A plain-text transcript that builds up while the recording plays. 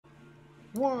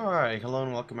Why, hello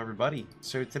and welcome everybody.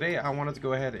 So today I wanted to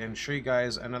go ahead and show you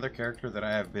guys another character that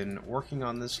I have been working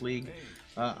on this league.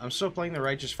 I'm still playing the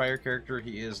Righteous Fire character.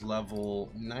 He is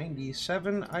level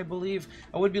 97, I believe.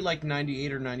 I would be like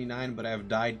 98 or 99, but I've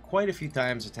died quite a few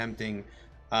times attempting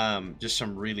just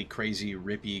some really crazy,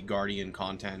 rippy Guardian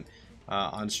content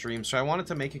on stream. So I wanted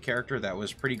to make a character that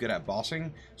was pretty good at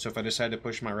bossing. So if I decide to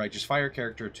push my Righteous Fire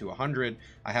character to 100,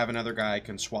 I have another guy I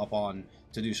can swap on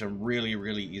to do some really,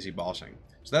 really easy bossing.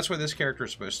 So that's what this character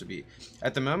is supposed to be.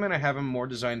 At the moment, I have him more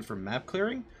designed for map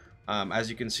clearing. As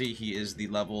you can see, he is the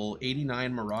level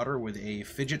 89 Marauder with a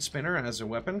fidget spinner as a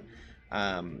weapon.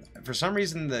 For some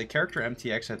reason, the character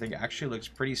MTX, I think, actually looks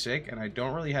pretty sick, and I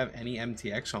don't really have any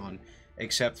MTX on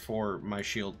except for my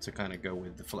shield to kind of go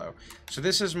with the flow. So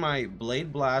this is my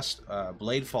Blade Blast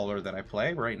Blade Faller that I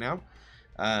play right now.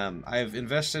 I've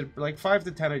invested like 5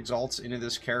 to 10 exalts into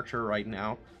this character right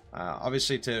now.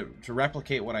 Obviously, to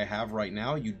replicate what I have right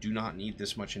now, you do not need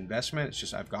this much investment. It's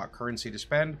just I've got currency to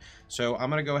spend. So I'm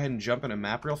going to go ahead and jump in a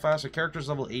map real fast. The character's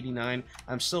level 89.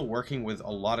 I'm still working with a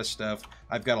lot of stuff.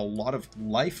 I've got a lot of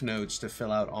life nodes to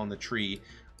fill out on the tree.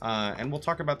 And we'll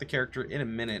talk about the character in a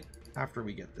minute after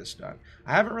we get this done.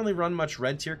 I haven't really run much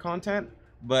red tier content,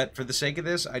 but for the sake of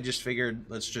this, I just figured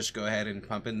let's just go ahead and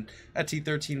pump in a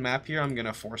T13 map here. I'm going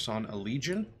to force on a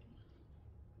Legion.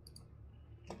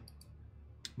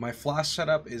 My flask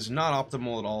setup is not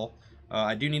optimal at all.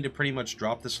 I do need to pretty much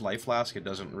drop this life flask. It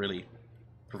doesn't really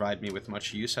provide me with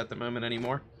much use at the moment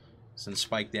anymore, since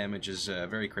spike damage is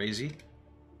very crazy.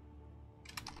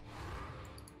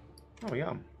 Oh,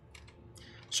 yeah.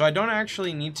 So I don't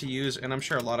actually need to use, and I'm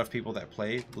sure a lot of people that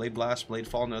play Blade Blast, Blade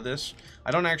Fall know this,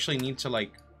 I don't actually need to,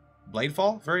 like, Blade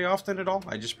Fall very often at all.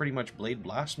 I just pretty much Blade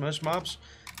Blast most mobs,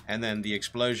 and then the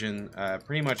explosion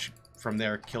pretty much from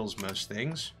there kills most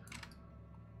things.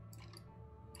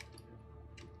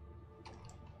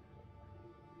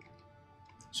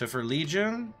 So for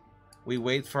Legion, we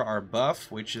wait for our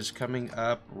buff, which is coming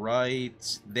up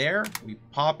right there. We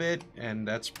pop it, and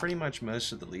that's pretty much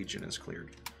most of the Legion is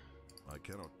cleared. I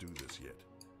cannot do this yet.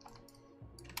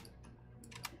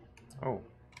 Oh.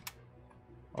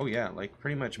 Oh yeah, like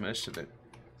pretty much most of it.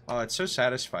 Oh, it's so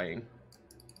satisfying.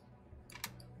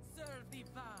 Serve the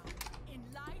vow, in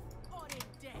life or in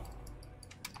death.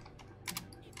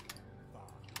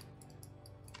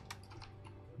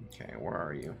 Okay, where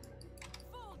are you?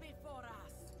 Fall before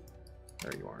us.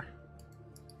 There you are.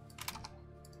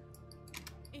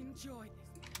 Enjoy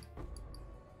this.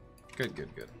 Good,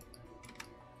 good, good.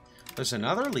 There's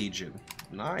another Legion.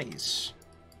 Nice.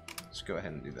 Let's go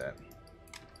ahead and do that.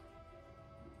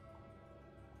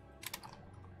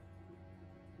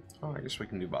 Oh, I guess we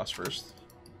can do boss first.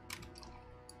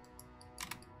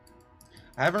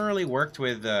 I haven't really worked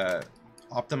with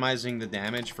optimizing the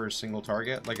damage for a single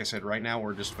target. Like I said, right now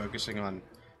we're just focusing on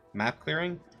map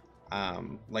clearing.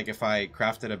 Like if I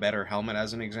crafted a better helmet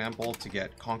as an example to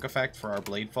get conk effect for our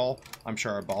blade fall, I'm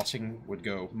sure our bossing would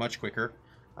go much quicker.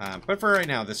 But for right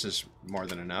now, this is more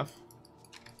than enough.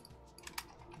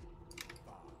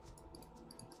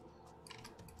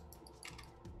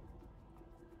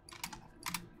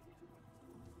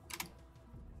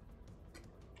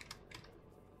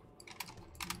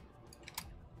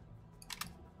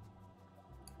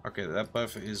 Okay, that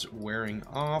buff is wearing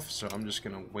off, so I'm just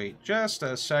going to wait just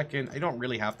a second. I don't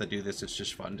really have to do this. It's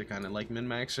just fun to kind of like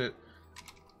min-max it.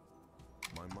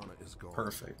 My mana is gone.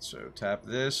 Perfect. So tap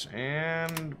this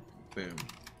and boom.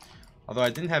 Although I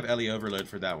didn't have Ellie Overload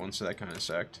for that one, so that kind of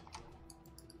sucked.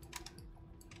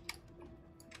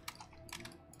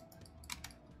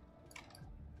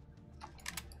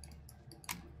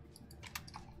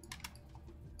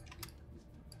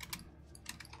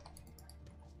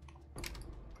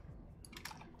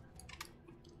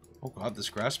 Oh god, this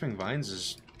Grasping Vines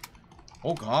is...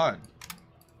 Oh god.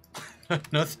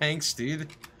 No thanks, dude.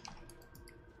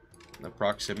 The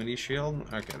proximity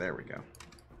shield? Okay, there we go.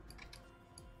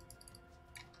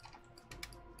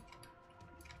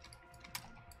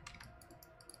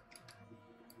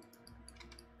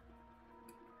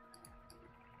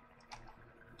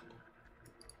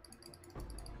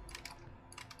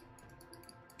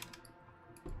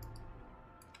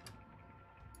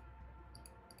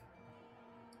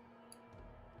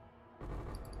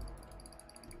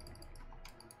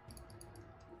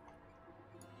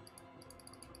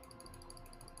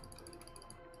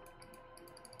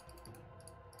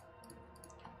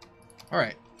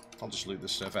 Alright, I'll just loot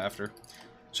this stuff after.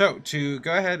 So, to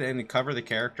go ahead and cover the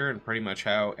character and pretty much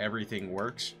how everything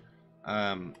works,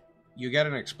 you get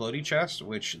an explodey chest,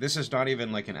 which this is not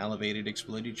even like an elevated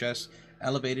explodey chest.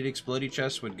 Elevated explodey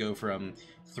chest would go from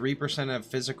 3% of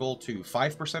physical to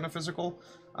 5% of physical,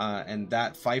 and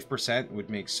that 5% would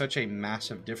make such a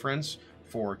massive difference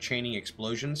for chaining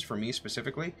explosions for me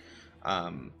specifically.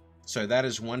 So that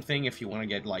is one thing. If you want to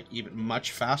get like even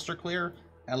much faster clear,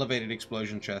 elevated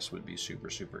explosion chest would be super,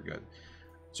 super good.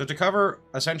 So to cover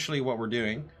essentially what we're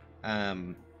doing,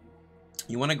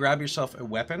 you want to grab yourself a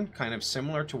weapon kind of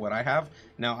similar to what I have.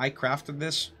 Now, I crafted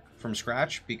this from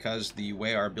scratch because the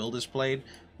way our build is played,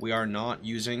 we are not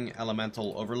using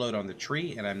elemental overload on the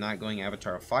tree, and I'm not going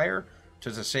Avatar of Fire.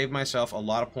 So to save myself a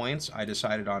lot of points, I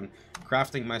decided on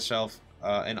crafting myself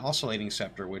an oscillating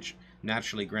scepter, which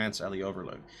naturally grants LE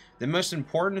overload. The most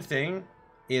important thing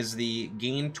is the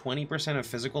gain 20% of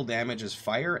physical damage as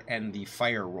fire and the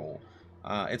fire roll.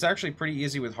 It's actually pretty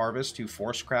easy with Harvest to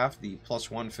force craft the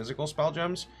 +1 physical spell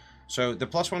gems. So the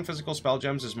 +1 physical spell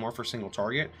gems is more for single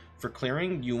target. For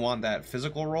clearing, you want that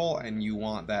physical roll and you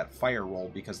want that fire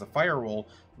roll, because the fire roll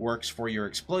works for your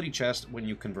explodey chest when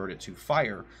you convert it to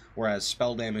fire, whereas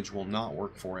spell damage will not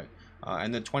work for it.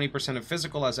 And the 20% of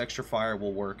physical as extra fire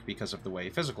will work because of the way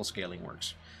physical scaling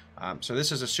works. So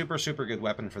this is a super, super good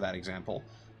weapon for that example.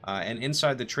 And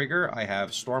inside the trigger, I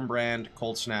have Stormbrand,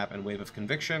 Cold Snap, and Wave of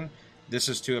Conviction. This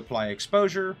is to apply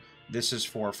exposure, this is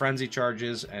for frenzy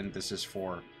charges, and this is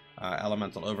for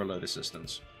elemental overload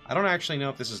assistance. I don't actually know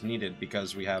if this is needed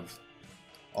because we have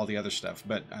all the other stuff,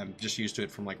 but I'm just used to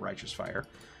it from like Righteous Fire.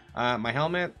 My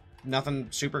helmet, nothing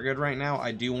super good right now.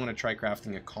 I do want to try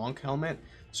crafting a conch helmet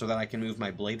so that I can move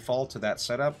my blade fall to that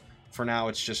setup. For now,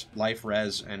 it's just life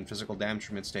res and physical damage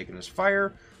from it's taken as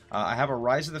fire. I have a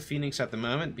Rise of the Phoenix at the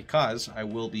moment because I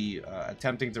will be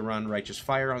attempting to run Righteous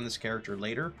Fire on this character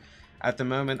later. At the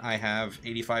moment, I have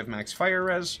 85 max fire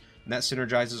res, and that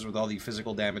synergizes with all the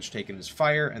physical damage taken as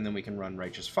fire, and then we can run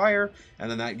Righteous Fire, and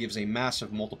then that gives a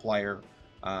massive multiplier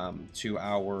to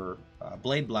our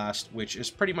Blade Blast, which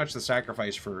is pretty much the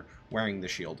sacrifice for wearing the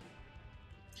shield.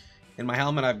 In my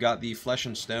helmet, I've got the Flesh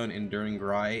and Stone, Enduring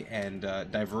Gry, and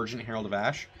Divergent Herald of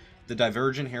Ash. The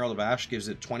Divergent Herald of Ash gives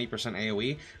it 20%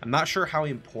 AoE. I'm not sure how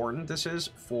important this is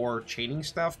for chaining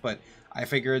stuff, but I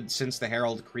figured since the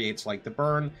Herald creates like the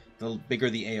burn, the bigger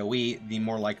the AoE, the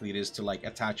more likely it is to like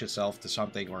attach itself to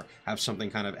something or have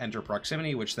something kind of enter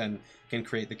proximity, which then can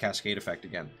create the cascade effect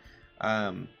again.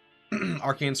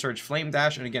 Arcane Surge, Flame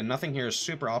Dash, and again, nothing here is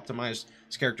super optimized.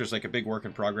 This character's like a big work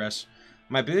in progress.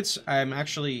 My boots, I'm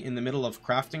actually in the middle of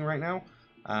crafting right now.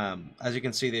 As you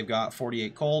can see, they've got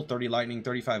 48 cold, 30 lightning,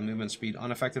 35 movement speed,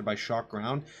 unaffected by shock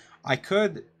ground. I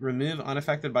could remove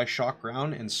unaffected by shock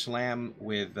ground and slam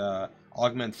with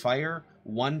augment fire,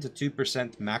 1 to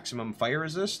 2% maximum fire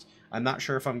resist. I'm not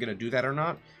sure if I'm going to do that or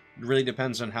not. It really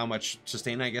depends on how much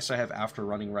sustain I guess I have after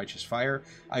running Righteous Fire.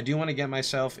 I do want to get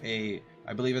myself a,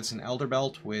 I believe it's an Elder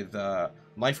Belt with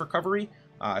life recovery.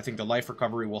 I think the life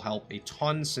recovery will help a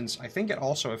ton, since I think it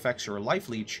also affects your life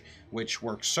leech, which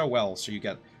works so well. So you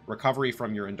get recovery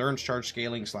from your endurance charge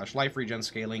scaling / life regen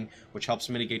scaling, which helps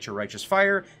mitigate your Righteous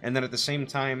Fire, and then at the same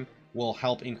time will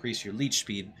help increase your leech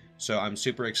speed. So I'm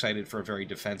super excited for a very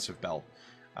defensive belt.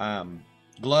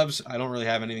 Gloves, I don't really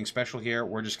have anything special here.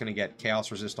 We're just going to get Chaos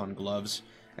Resist on gloves,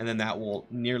 and then that will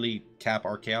nearly cap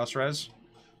our Chaos Res.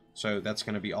 So that's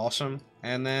going to be awesome.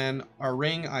 And then our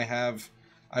ring,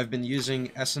 I've been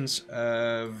using Essence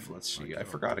of, let's see, I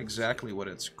forgot exactly what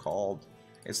it's called.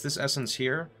 It's this essence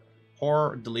here,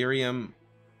 Horror, Delirium,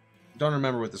 don't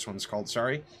remember what this one's called,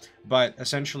 sorry. But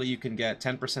essentially you can get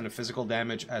 10% of physical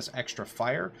damage as extra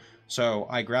fire. So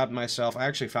I grabbed myself, I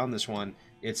actually found this one,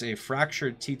 it's a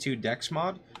Fractured T2 Dex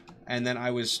mod, and then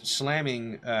I was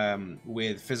slamming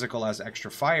with physical as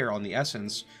extra fire on the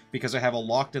essence, because I have a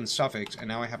locked-in suffix, and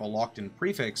now I have a locked-in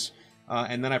prefix,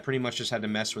 and then I pretty much just had to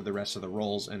mess with the rest of the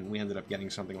rolls, and we ended up getting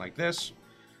something like this.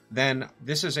 Then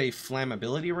this is a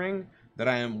flammability ring that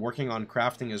I am working on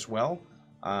crafting as well.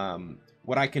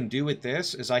 What I can do with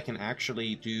this is I can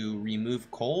actually do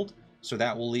remove cold, so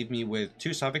that will leave me with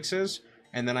 2 suffixes,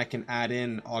 and then I can add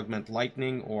in augment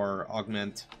lightning or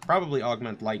probably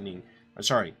augment lightning,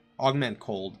 sorry, augment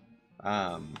cold.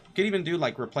 Could even do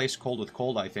like replace cold with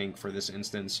cold, I think, for this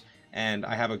instance, and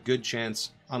I have a good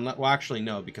chance, well actually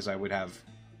no, because I would have,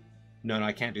 no,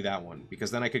 I can't do that one, because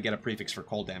then I could get a prefix for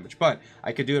cold damage, but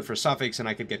I could do it for suffix, and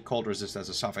I could get cold resist as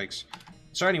a suffix.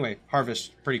 So anyway,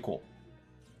 Harvest, pretty cool.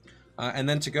 And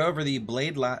then to go over the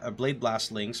Blade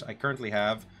Blast links, I currently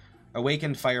have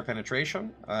Awakened Fire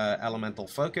Penetration, Elemental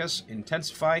Focus,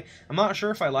 Intensify. I'm not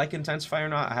sure if I like Intensify or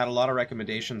not. I had a lot of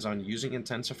recommendations on using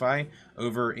Intensify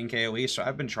over Ink AoE, so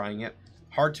I've been trying it.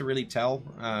 Hard to really tell,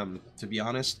 to be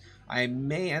honest. I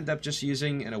may end up just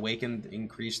using an Awakened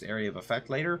increased area of effect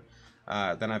later.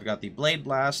 Then I've got the Blade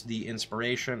Blast, the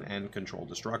Inspiration, and Control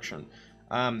Destruction.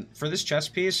 For this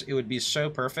chest piece, it would be so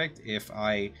perfect if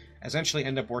I essentially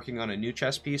end up working on a new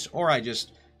chest piece, or I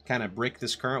just kind of brick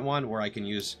this current one where I can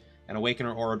use an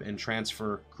Awakener Orb and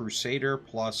transfer Crusader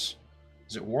plus,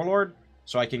 is it Warlord?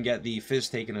 So I can get the Fizz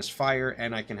taken as fire,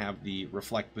 and I can have the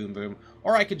Reflect Boom Boom.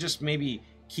 Or I could just maybe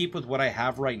keep with what I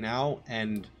have right now,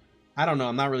 and I don't know,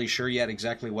 I'm not really sure yet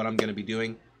exactly what I'm going to be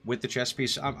doing with the chess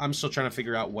piece. I'm still trying to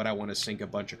figure out what I want to sink a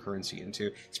bunch of currency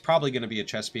into. It's probably going to be a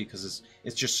chess piece because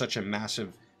it's just such a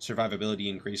massive survivability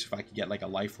increase if I could get like a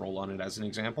life roll on it as an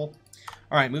example.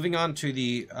 All right, moving on to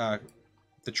the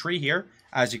tree here.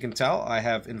 As you can tell, I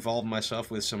have involved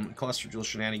myself with some cluster jewel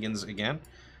shenanigans again.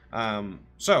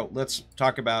 So let's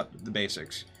talk about the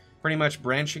basics. Pretty much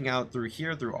branching out through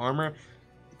here, through armor.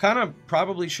 Kind of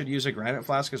probably should use a granite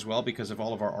flask as well because of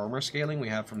all of our armor scaling we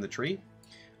have from the tree.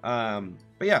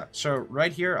 But yeah, so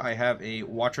right here I have a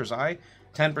Watcher's Eye.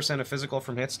 10% of physical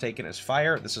from hits taken as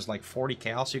fire. This is like 40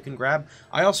 chaos you can grab.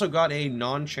 I also got a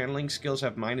non-channeling skills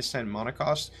have -10 mana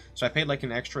cost, so I paid like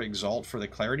an extra exalt for the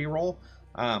clarity roll.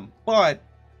 But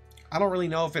I don't really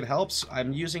know if it helps.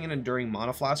 I'm using an Enduring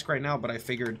Mana Flask right now, but I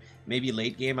figured maybe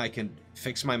late game I can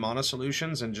fix my mana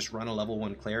solutions and just run a level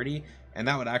 1 clarity, and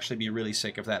that would actually be really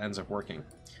sick if that ends up working.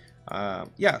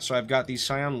 Yeah, so I've got the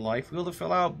Scion Life Wheel to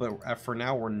fill out, but for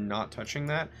now we're not touching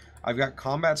that. I've got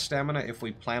combat stamina if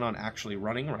we plan on actually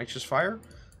running Righteous Fire.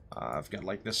 I've got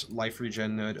like this life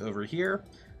regen node over here.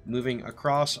 Moving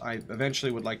across, I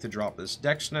eventually would like to drop this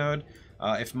Dex node.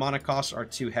 If mana costs are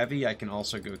too heavy, I can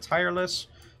also go Tireless.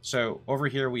 So over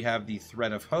here we have the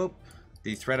Thread of Hope.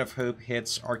 The Thread of Hope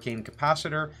hits Arcane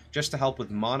Capacitor just to help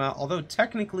with mana, although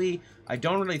technically I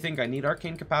don't really think I need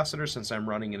Arcane Capacitor since I'm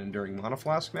running an Enduring Mana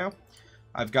Flask now.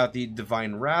 I've got the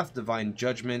Divine Wrath, Divine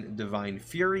Judgment, Divine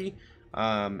Fury,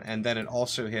 and then it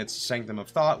also hits Sanctum of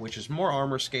Thought, which is more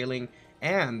armor scaling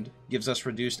and gives us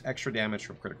reduced extra damage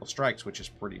from critical strikes, which is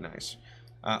pretty nice.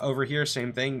 Over here,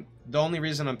 same thing. The only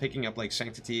reason I'm picking up like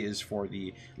Sanctity is for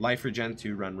the life regen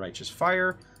to run Righteous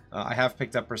Fire. I have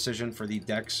picked up Precision for the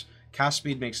Dex. Cast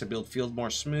speed makes the build feel more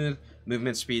smooth.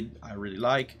 Movement speed I really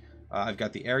like. I've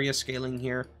got the area scaling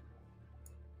here.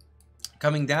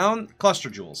 Coming down, Cluster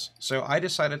Jewels. So I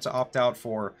decided to opt out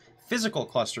for physical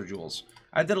Cluster Jewels.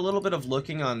 I did a little bit of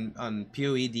looking on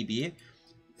PoEDB.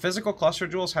 Physical Cluster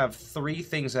Jewels have 3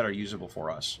 things that are usable for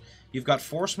us. You've got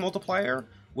Force Multiplier,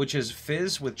 which is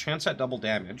Fizz with chance at double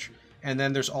damage. And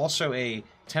then there's also a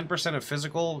 10% of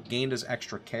physical gained as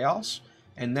extra chaos.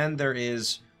 And then there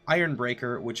is Iron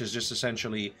Breaker, which is just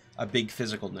essentially a big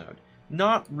physical node.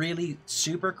 Not really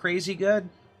super crazy good,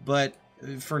 but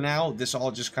for now, this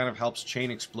all just kind of helps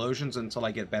chain explosions until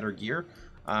I get better gear.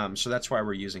 So that's why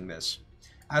we're using this.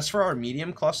 As for our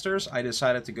medium clusters, I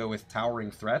decided to go with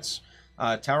Towering Threats.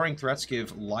 Towering Threats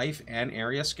give life and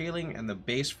area scaling, and the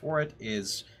base for it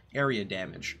is area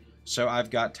damage. So I've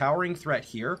got Towering Threat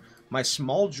here. My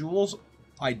small jewels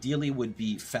ideally would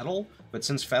be Fettle, but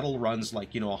since Fettle runs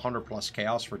like, 100 plus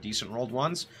chaos for decent rolled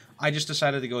ones, I just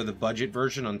decided to go with the budget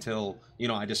version until,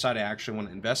 I decide I actually want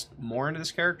to invest more into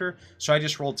this character. So I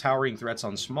just rolled Towering Threats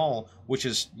on small, which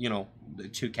is,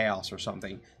 2 chaos or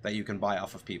something that you can buy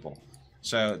off of people.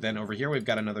 So then over here we've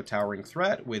got another Towering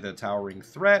Threat with a Towering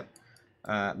Threat.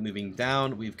 Moving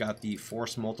down, we've got the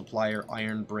Force Multiplier,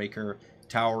 Iron Breaker,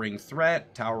 Towering Threat,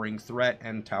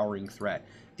 and Towering Threat.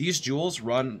 These jewels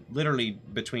run literally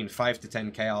between 5 to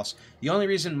 10 chaos. The only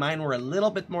reason mine were a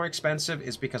little bit more expensive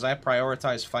is because I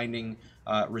prioritize finding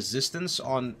resistance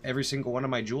on every single one of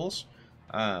my jewels.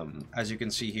 As you can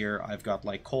see here, I've got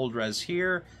like Cold Res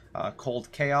here,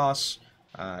 Cold Chaos,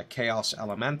 Chaos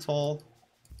Elemental.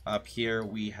 Up here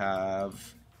we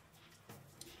have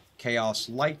Chaos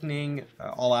Lightning,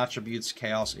 all attributes,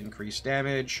 Chaos increased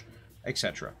damage,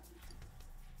 etc.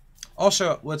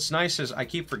 Also, what's nice is I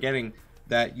keep forgetting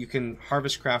that you can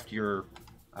harvest craft your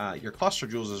cluster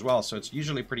jewels as well, so it's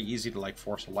usually pretty easy to like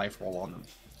force a life roll on them.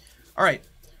 All right,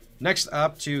 next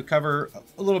up to cover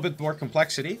a little bit more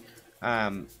complexity,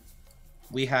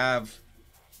 we have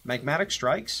Magmatic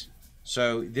Strikes.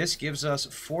 So this gives us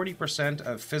 40%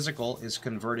 of physical is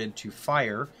converted to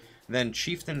fire. Then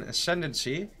Chieftain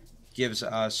Ascendancy gives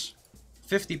us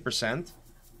 50%.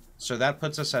 So that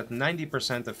puts us at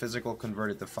 90% of physical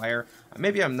converted to fire.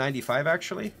 Maybe I'm 95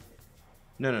 actually.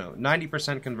 No,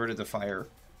 90% converted to fire.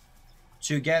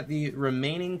 To get the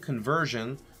remaining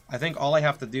conversion, I think all I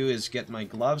have to do is get my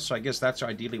gloves. So I guess that's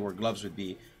ideally where gloves would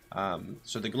be.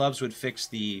 So the gloves would fix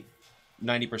the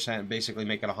 90%, basically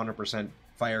make it 100%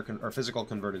 fire or physical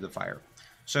converted to fire.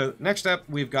 So next up,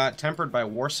 we've got Tempered by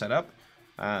War setup.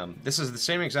 This is the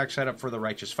same exact setup for the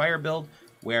Righteous Fire build,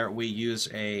 where we use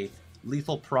a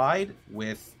Lethal Pride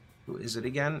with, who is it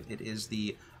again? It is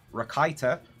the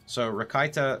Rakaita. So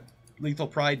Rakaita Lethal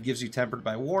Pride gives you Tempered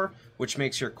by War, which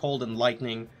makes your Cold and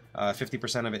Lightning,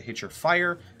 50% of it hit your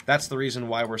fire. That's the reason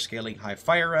why we're scaling high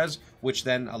fire res, which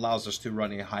then allows us to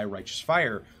run a high Righteous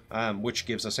Fire, which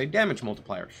gives us a damage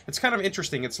multiplier. It's kind of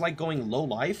interesting. It's like going low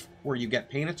life, where you get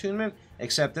pain attunement,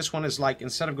 except this one is like,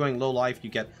 instead of going low life, you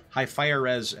get high fire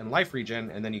res and life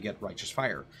regen, and then you get Righteous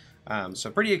Fire.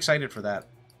 So pretty excited for that.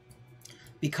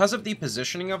 Because of the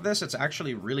positioning of this, it's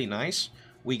actually really nice.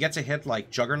 We get to hit like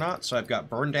Juggernaut, so I've got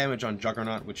burn damage on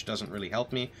Juggernaut, which doesn't really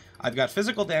help me. I've got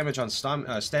physical damage on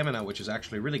Stamina, which is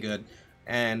actually really good.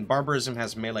 And Barbarism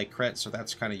has melee crit, so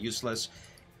that's kind of useless.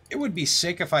 It would be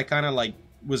sick if I kind of like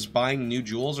was buying new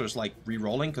jewels or like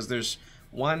re-rolling, because there's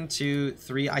 1, 2,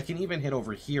 3. I can even hit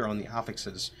over here on the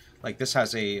affixes. Like this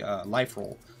has a life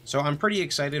roll. So I'm pretty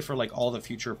excited for like all the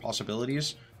future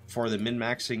possibilities for the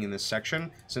min-maxing in this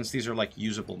section, since these are like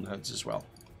usable nodes as well.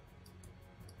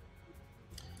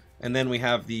 And then we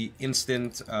have the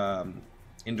instant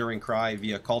Enduring Cry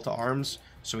via Call to Arms,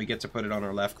 so we get to put it on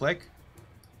our left click.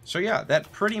 So yeah,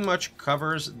 that pretty much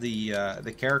covers the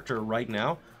character right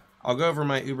now. I'll go over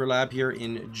my Uber Lab here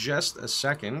in just a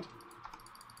second.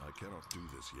 I cannot do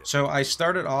this yet. So I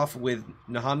started off with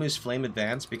Nahamu's Flame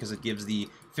Advance because it gives the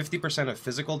 50% of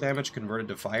physical damage converted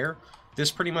to fire. This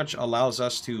pretty much allows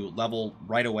us to level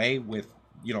right away with,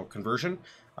 you know, conversion.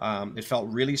 It felt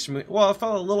really smooth. Well, it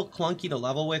felt a little clunky to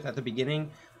level with at the beginning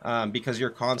because you're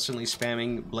constantly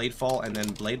spamming Blade Fall and then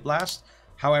Blade Blast.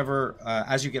 However,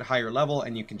 as you get higher level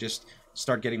and you can just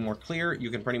start getting more clear, you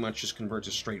can pretty much just convert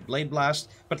to straight Blade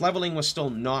Blast. But leveling was still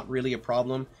not really a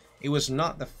problem. It was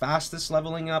not the fastest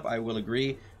leveling up, I will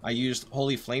agree. I used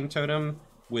Holy Flame Totem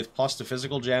with plus to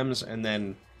physical gems, and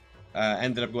then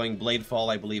ended up going Blade Fall,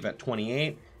 I believe, at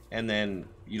 28. And then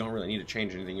you don't really need to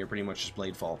change anything, you're pretty much just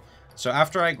Blade Fall. So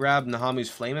after I grabbed Nahamu's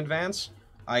Flame Advance,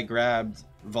 I grabbed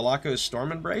Valako's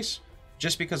Storm Embrace,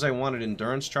 just because I wanted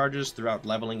endurance charges throughout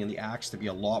leveling in the axe to be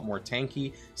a lot more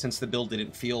tanky, since the build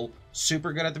didn't feel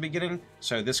super good at the beginning.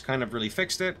 So this kind of really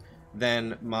fixed it.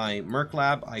 Then my Merc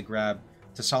Lab, I grabbed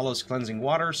Tasalo's Cleansing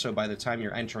Water, so by the time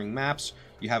you're entering maps,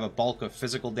 you have a bulk of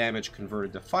physical damage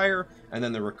converted to fire, and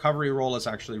then the recovery roll is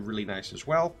actually really nice as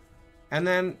well. And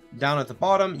then down at the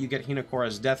bottom, you get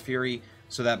Hinakora's Death Fury,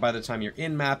 so that by the time you're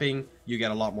in mapping, you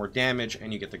get a lot more damage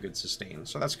and you get the good sustain.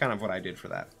 So that's kind of what I did for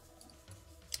that.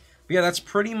 But yeah, that's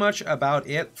pretty much about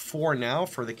it for now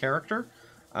for the character.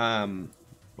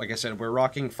 Like I said, we're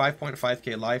rocking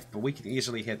 5.5k life, but we can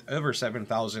easily hit over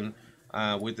 7,000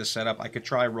 with this setup. I could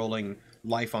try rolling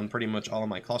life on pretty much all of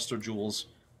my cluster jewels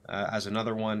as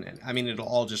another one. And I mean, it'll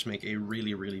all just make a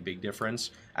really, really big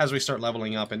difference as we start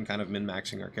leveling up and kind of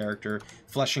min-maxing our character,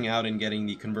 fleshing out and getting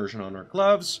the conversion on our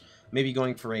gloves, maybe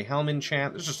going for a helm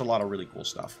enchant. There's just a lot of really cool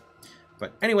stuff.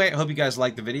 But anyway, I hope you guys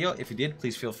liked the video. If you did,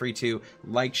 please feel free to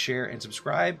like, share, and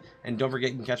subscribe. And don't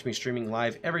forget, you can catch me streaming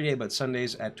live every day but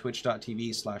Sundays at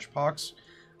twitch.tv/Pohx.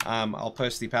 I'll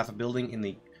post the Path of Building in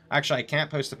the... Actually, I can't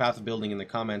post the Path of Building in the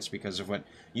comments because of what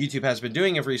YouTube has been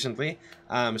doing of recently.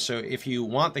 So if you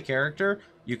want the character,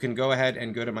 you can go ahead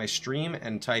and go to my stream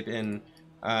and type in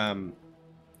Blade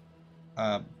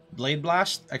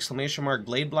Blast, !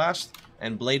 Blade Blast,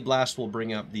 and Blade Blast will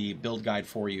bring up the build guide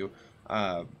for you.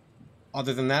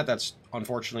 Other than that, that's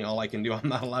unfortunately all I can do. I'm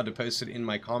not allowed to post it in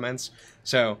my comments.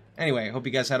 So anyway, hope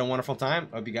you guys had a wonderful time.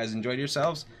 Hope you guys enjoyed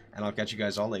yourselves, and I'll catch you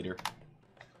guys all later.